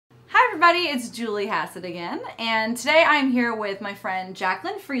everybody, it's Julie Hassett again, and today I'm here with my friend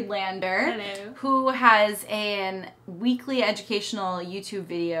Jaclyn Friedlander. Hello. Who has an weekly educational YouTube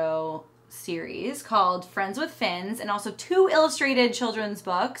video series called Friends with Fins, and also 2 illustrated children's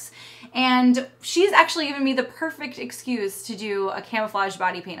books. And she's actually given me the perfect excuse to do a camouflage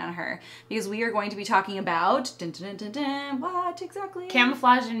body paint on her, because we are going to be talking about what exactly?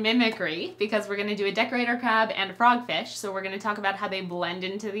 Camouflage and mimicry, because we're going to do a decorator crab and a frogfish, so we're going to talk about how they blend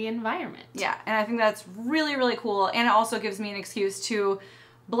into the environment. Yeah, and I think that's really, really cool, and it also gives me an excuse to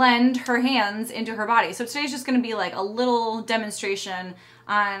blend her hands into her body. So today's just going to be like a little demonstration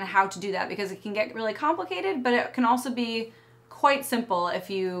on how to do that, because it can get really complicated, but it can also be quite simple if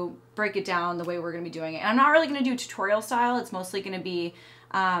you break it down the way we're going to be doing it. And I'm not really going to do tutorial style. It's mostly going to be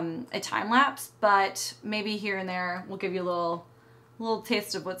a time lapse, but maybe here and there we'll give you a little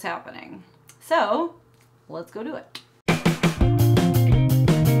taste of what's happening. So let's go do it.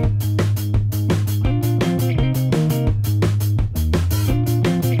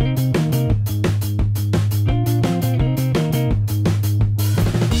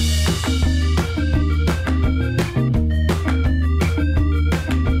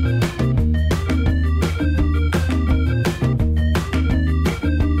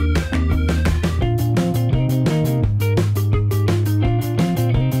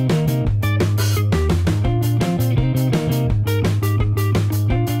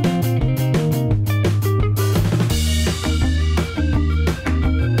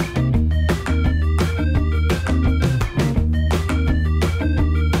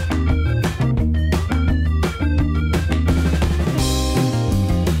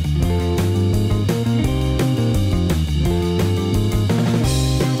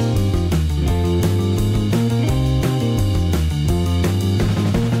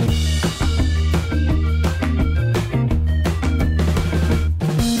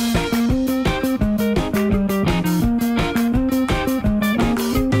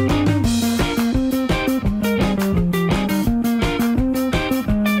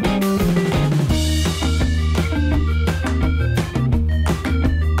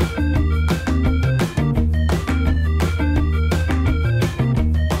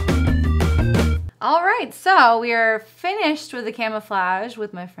 So we are finished with the camouflage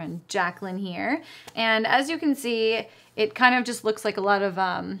with my friend Jaclyn here, and as you can see, it kind of just looks like a lot of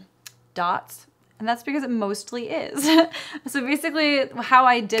dots, and that's because it mostly is. So basically how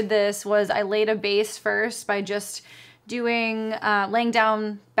I did this was I laid a base first by just doing, laying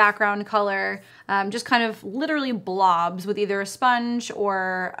down background color, just kind of literally blobs with either a sponge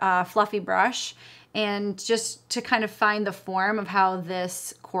or a fluffy brush, and just to kind of find the form of how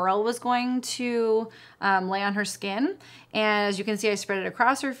this coral was going to lay on her skin. And as you can see, I spread it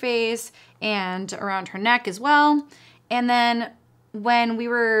across her face and around her neck as well. And then when we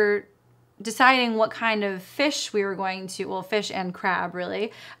were deciding what kind of fish we were going to, well, fish and crab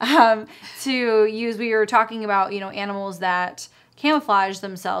really, to use, we were talking about, you know, animals that camouflage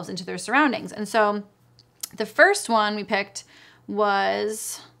themselves into their surroundings. And so the first one we picked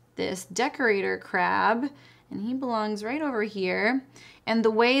was this decorator crab, and he belongs right over here. And the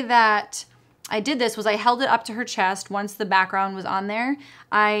way that I did this was I held it up to her chest once the background was on there.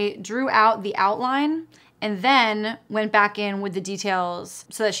 I drew out the outline and then went back in with the details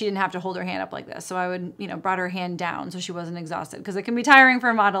so that she didn't have to hold her hand up like this. So I would, you know, brought her hand down so she wasn't exhausted, because it can be tiring for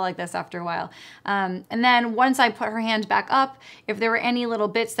a model like this after a while. And then once I put her hand back up, if there were any little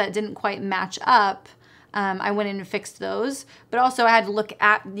bits that didn't quite match up, I went in and fixed those, but also I had to look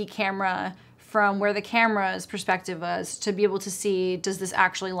at the camera from where the camera's perspective was to be able to see, does this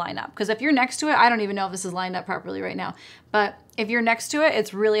actually line up? Because if you're next to it, I don't even know if this is lined up properly right now, but if you're next to it,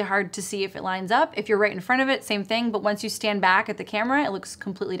 it's really hard to see if it lines up. If you're right in front of it, same thing, but once you stand back at the camera, it looks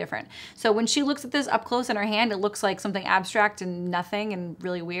completely different. So when she looks at this up close in her hand, it looks like something abstract and nothing and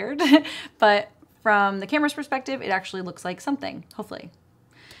really weird, but from the camera's perspective, it actually looks like something, hopefully.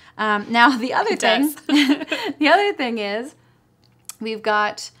 Now the other thing, the other thing is we've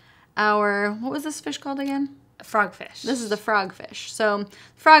got our, what was this fish called again? Frogfish. This is the frogfish. So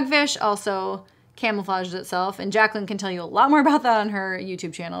frogfish also camouflaged itself, and Jaclyn can tell you a lot more about that on her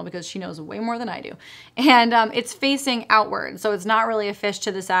YouTube channel because she knows way more than I do. And it's facing outward, so it's not really a fish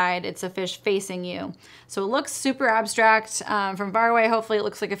to the side, it's a fish facing you. So it looks super abstract from far away. Hopefully it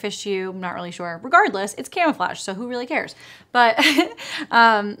looks like a fish to you, I'm not really sure. Regardless, it's camouflage, so who really cares? But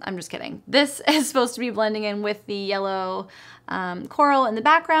I'm just kidding. This is supposed to be blending in with the yellow coral in the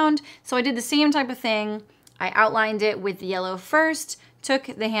background, so I did the same type of thing. I outlined it with the yellow first, took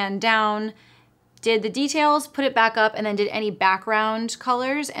the hand down, did the details, put it back up, and then did any background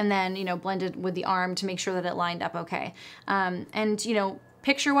colors, and then, you know, blended with the arm to make sure that it lined up okay. And, you know,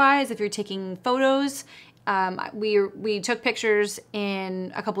 picture-wise, if you're taking photos, we took pictures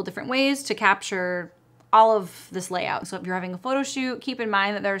in a couple different ways to capture all of this layout. So if you're having a photo shoot, keep in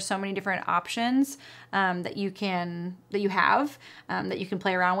mind that there are so many different options that you can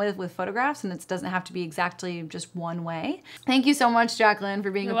play around with photographs, and it doesn't have to be exactly just one way. Thank you so much, Jaclyn,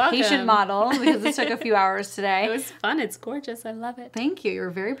 for being You're a patient welcome. model, because this took a few hours today. It was fun. It's gorgeous. I love it. Thank you. You were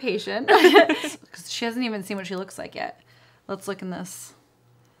very patient. Because she hasn't even seen what she looks like yet. Let's look in this.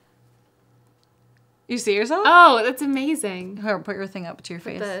 You see yourself? Oh, that's amazing. Here, put your thing up to your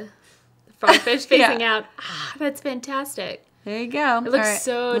face. The frogfish facing out. Ah, that's fantastic. There you go. It looks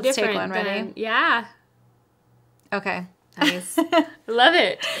so let's different. Take one. Ready? Yeah. Okay. Nice. Love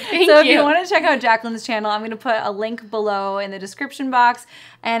it. Thank so you. if you want to check out Jaclyn's channel, I'm going to put a link below in the description box.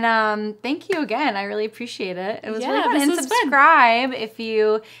 And thank you again. I really appreciate it. It was really fun. And subscribe if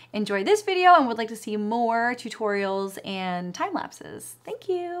you enjoyed this video and would like to see more tutorials and time lapses. Thank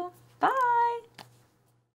you. Bye.